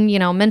in,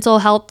 mental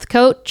health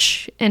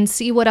coach, and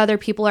see what other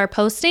people are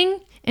posting,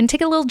 and take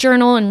a little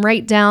journal and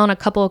write down a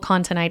couple of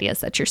content ideas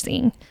that you're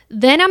seeing.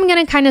 Then I'm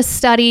going to kind of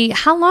study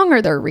how long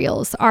are their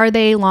reels? Are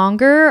they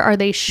longer? Are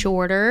they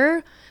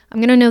shorter? I'm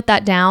going to note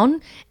that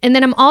down. And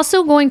then I'm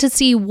also going to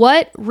see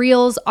what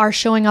reels are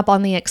showing up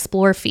on the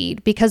Explore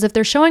feed, because if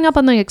they're showing up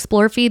on the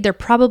Explore feed, they're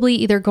probably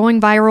either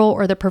going viral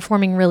or they're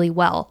performing really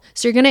well.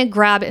 So you're going to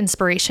grab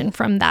inspiration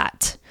from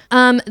that.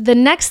 The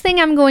next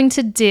thing I'm going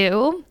to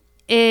do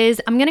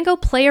is I'm going to go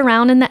play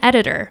around in the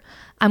editor.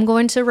 I'm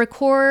going to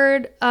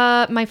record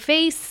my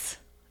face.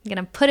 I'm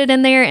going to put it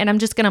in there and I'm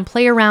just going to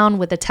play around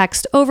with the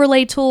text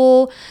overlay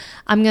tool.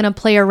 I'm going to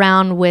play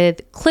around with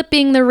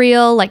clipping the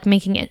reel,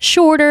 making it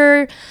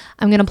shorter.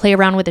 I'm going to play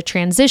around with the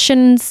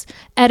transitions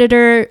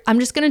editor. I'm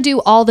just going to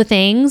do all the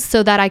things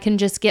so that I can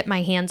just get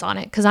my hands on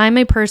it, because I'm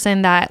a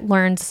person that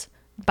learns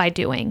by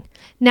doing.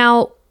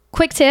 Now,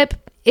 quick tip.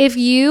 If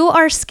you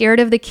are scared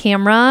of the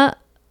camera,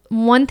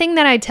 one thing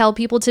that I tell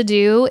people to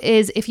do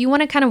is if you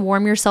want to kind of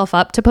warm yourself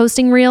up to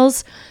posting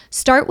reels,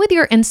 start with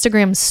your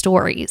Instagram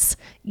stories.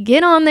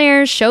 Get on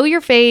there, show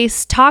your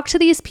face, talk to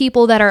these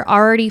people that are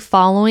already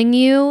following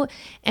you.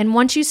 And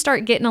once you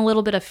start getting a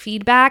little bit of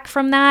feedback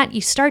from that,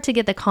 you start to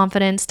get the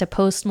confidence to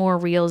post more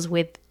reels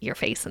with your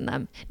face in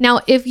them.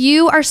 Now, if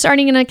you are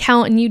starting an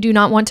account and you do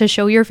not want to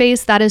show your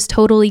face, that is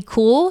totally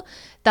cool.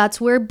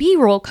 That's where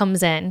B-roll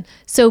comes in.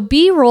 So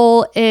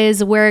B-roll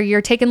is where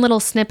you're taking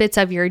little snippets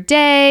of your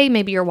day.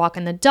 Maybe you're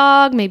walking the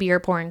dog, maybe you're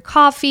pouring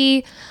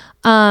coffee.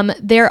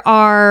 There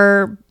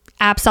are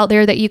apps out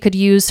there that you could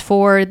use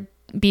for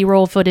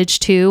B-roll footage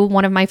too.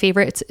 One of my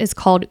favorites is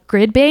called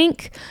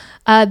GridBank.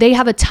 They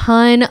have a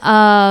ton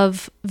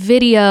of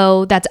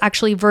video that's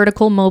actually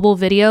vertical mobile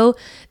video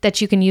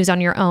that you can use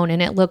on your own,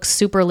 and it looks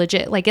super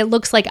legit. Like, it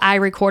looks like I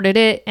recorded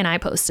it and I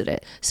posted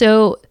it.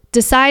 So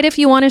decide if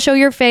you want to show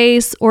your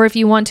face or if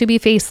you want to be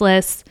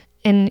faceless,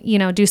 and,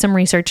 do some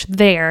research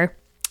there.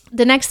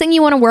 The next thing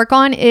you want to work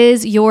on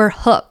is your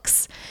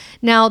hooks.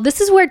 Now,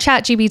 this is where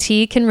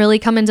ChatGPT can really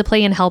come into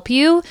play and help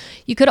you.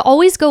 You could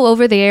always go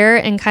over there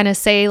and kind of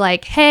say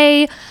like,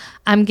 hey,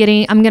 I'm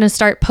going to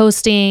start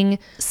posting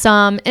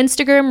some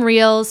Instagram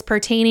reels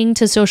pertaining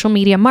to social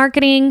media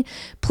marketing.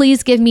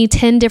 Please give me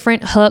 10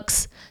 different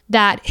hooks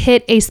that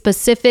hit a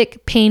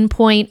specific pain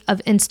point of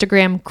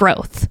Instagram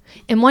growth.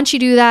 And once you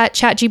do that,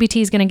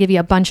 ChatGPT is going to give you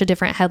a bunch of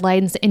different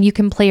headlines, and you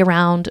can play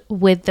around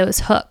with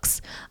those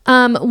hooks.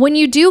 When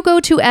you do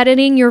go to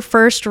editing your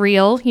first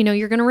reel,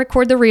 you're going to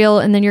record the reel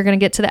and then you're going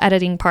to get to the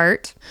editing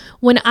part.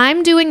 When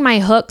I'm doing my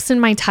hooks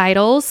and my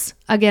titles,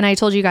 again, I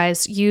told you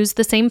guys, use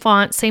the same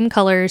font, same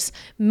colors,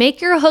 make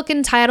your hook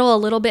and title a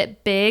little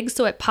bit big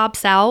so it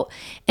pops out,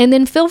 and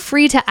then feel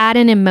free to add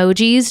in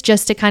emojis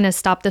just to kind of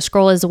stop the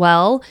scroll as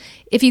well.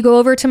 If you go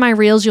over to my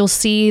reels, you'll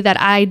see that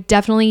I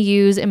definitely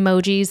use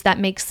emojis that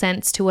make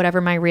sense to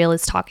whatever my reel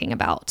is talking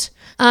about.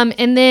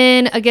 And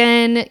then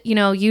again,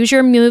 use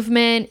your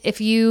movement.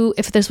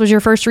 If this was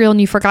your first reel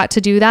and you forgot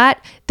to do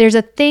that, there's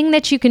a thing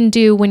that you can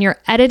do when you're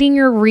editing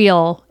your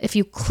reel. If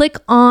you click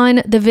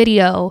on the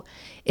video,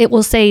 it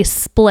will say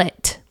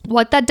split.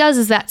 What that does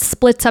is that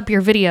splits up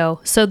your video.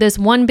 So this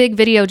one big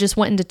video just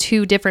went into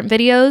 2 different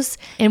videos.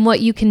 And what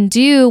you can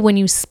do when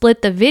you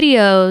split the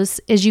videos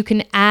is you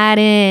can add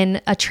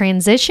in a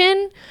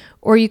transition,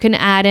 or you can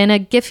add in a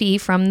Giphy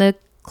from the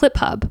Clip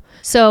Hub.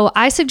 So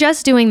I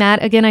suggest doing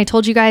that. Again, I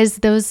told you guys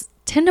those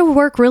tend to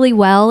work really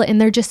well and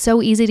they're just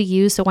so easy to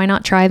use. So why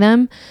not try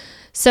them?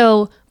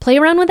 So play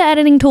around with the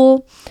editing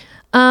tool.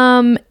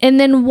 And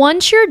then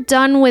once you're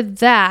done with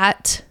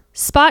that,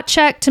 spot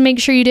check to make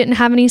sure you didn't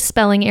have any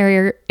spelling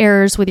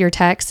errors with your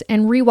text,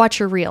 and rewatch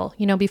your reel.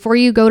 Before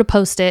you go to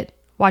post it,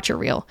 watch your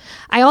reel.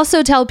 I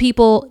also tell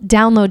people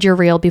download your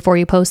reel before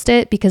you post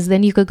it, because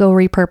then you could go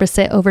repurpose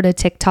it over to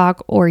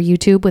TikTok or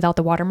YouTube without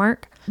the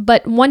watermark.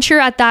 But once you're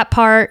at that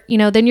part,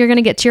 then you're going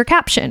to get to your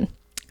caption.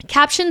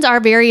 Captions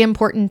are very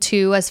important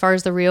too, as far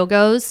as the reel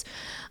goes.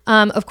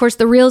 Of course,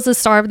 the reel is the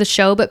star of the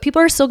show, but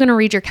people are still going to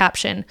read your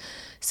caption.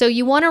 So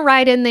you want to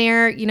write in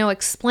there,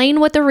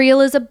 explain what the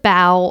reel is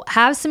about,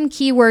 have some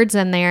keywords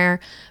in there,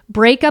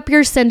 break up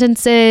your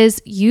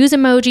sentences, use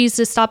emojis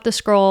to stop the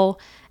scroll,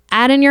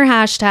 add in your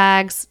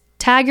hashtags,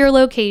 tag your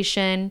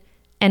location,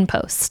 and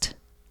post.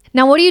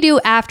 Now, what do you do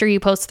after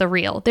you post the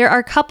reel? There are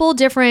a couple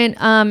different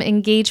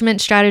engagement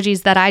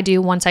strategies that I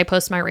do once I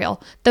post my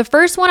reel. The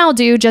first one I'll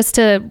do just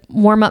to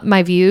warm up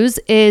my views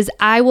is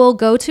I will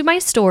go to my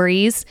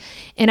stories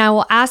and I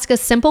will ask a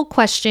simple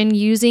question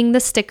using the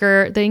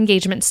sticker, the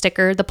engagement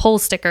sticker, the poll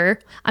sticker.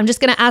 I'm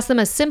just going to ask them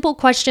a simple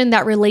question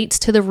that relates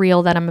to the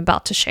reel that I'm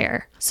about to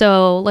share.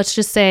 So let's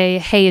just say,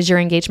 hey, is your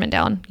engagement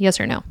down? Yes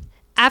or no?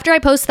 After I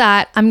post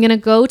that, I'm going to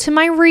go to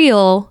my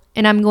reel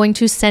and I'm going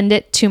to send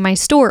it to my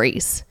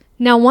stories.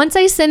 Now, once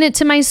I send it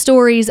to my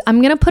stories,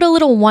 I'm going to put a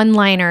little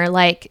one-liner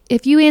like,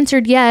 if you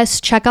answered yes,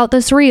 check out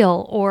this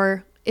reel.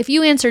 Or if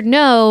you answered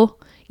no,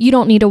 you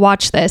don't need to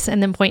watch this,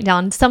 and then point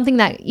down something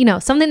that,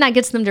 something that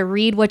gets them to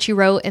read what you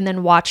wrote and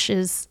then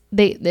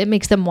it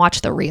makes them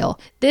watch the reel.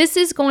 This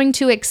is going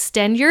to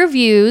extend your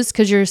views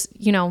because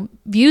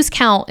views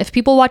count. If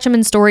people watch them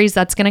in stories,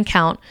 that's going to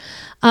count.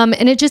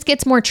 And it just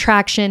gets more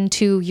traction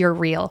to your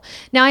reel.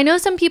 Now, I know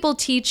some people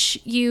teach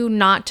you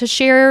not to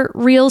share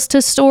reels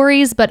to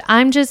stories, but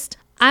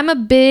I'm a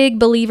big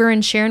believer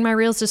in sharing my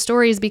reels to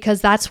stories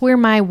because that's where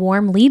my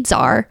warm leads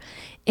are.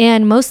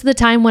 And most of the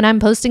time when I'm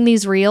posting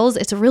these reels,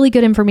 it's really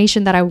good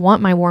information that I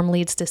want my warm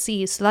leads to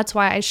see. So that's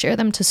why I share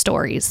them to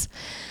stories.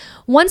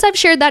 Once I've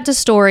shared that to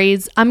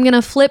stories, I'm going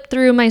to flip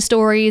through my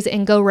stories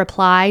and go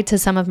reply to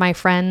some of my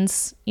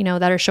friends,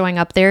 that are showing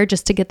up there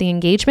just to get the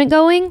engagement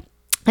going.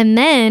 And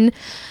then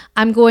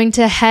I'm going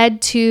to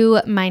head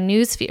to my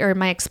news feed, or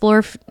my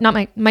Explorer, not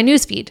my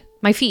news feed,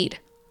 my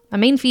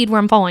main feed where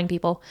I'm following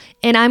people.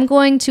 And I'm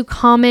going to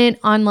comment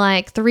on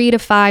like 3 to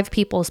 5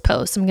 people's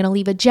posts. I'm going to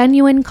leave a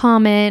genuine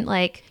comment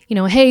like,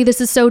 hey,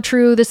 this is so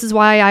true. This is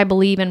why I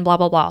believe in blah,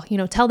 blah, blah.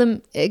 Tell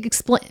them,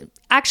 explain,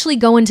 actually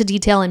go into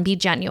detail and be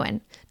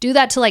genuine. Do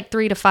that to like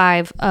 3 to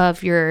 5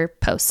 of your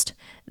post.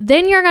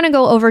 Then you're going to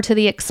go over to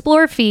the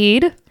Explore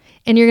feed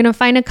and you're going to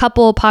find a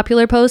couple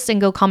popular posts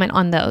and go comment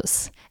on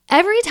those.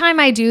 Every time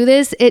I do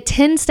this, it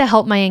tends to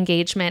help my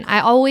engagement.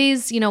 I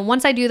always,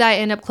 once I do that, I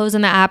end up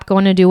closing the app,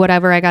 going to do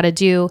whatever I got to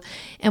do.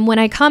 And when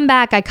I come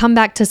back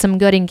to some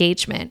good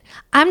engagement.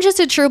 I'm just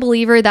a true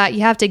believer that you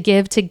have to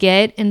give to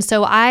get. And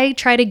so I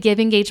try to give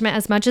engagement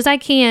as much as I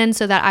can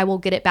so that I will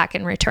get it back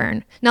in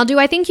return. Now, do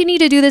I think you need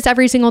to do this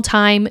every single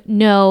time?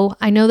 No,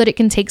 I know that it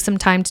can take some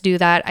time to do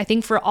that. I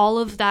think for all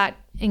of that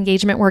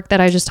engagement work that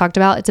I just talked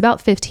about, it's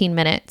about 15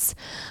 minutes.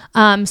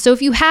 So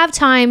if you have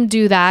time,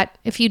 do that.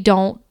 If you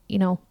don't,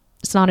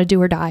 it's not a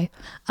do or die.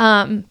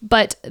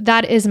 But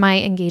that is my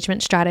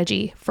engagement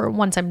strategy for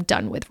once I'm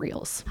done with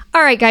Reels.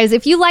 All right, guys,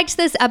 if you liked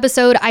this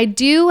episode, I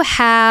do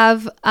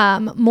have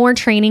more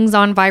trainings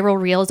on viral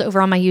Reels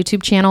over on my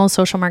YouTube channel,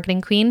 Social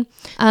Marketing Queen.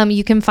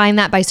 You can find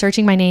that by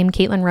searching my name,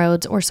 Caitlin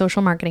Rhodes, or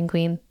Social Marketing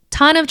Queen.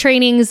 Ton of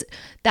trainings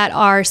that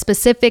are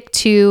specific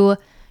to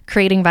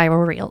creating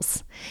viral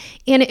Reels.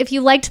 And if you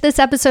liked this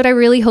episode, I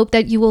really hope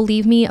that you will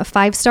leave me a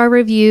 5-star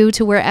review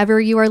to wherever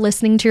you are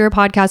listening to your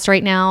podcast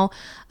right now.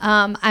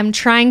 I'm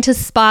trying to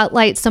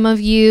spotlight some of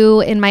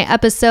you in my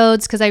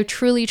episodes because I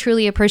truly,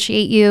 truly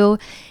appreciate you.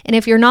 And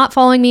if you're not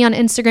following me on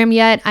Instagram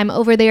yet, I'm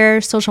over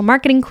there, Social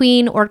Marketing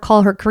Queen, or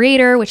Call Her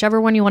Creator,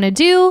 whichever one you want to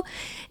do.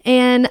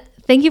 And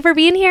thank you for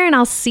being here, and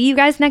I'll see you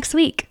guys next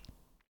week.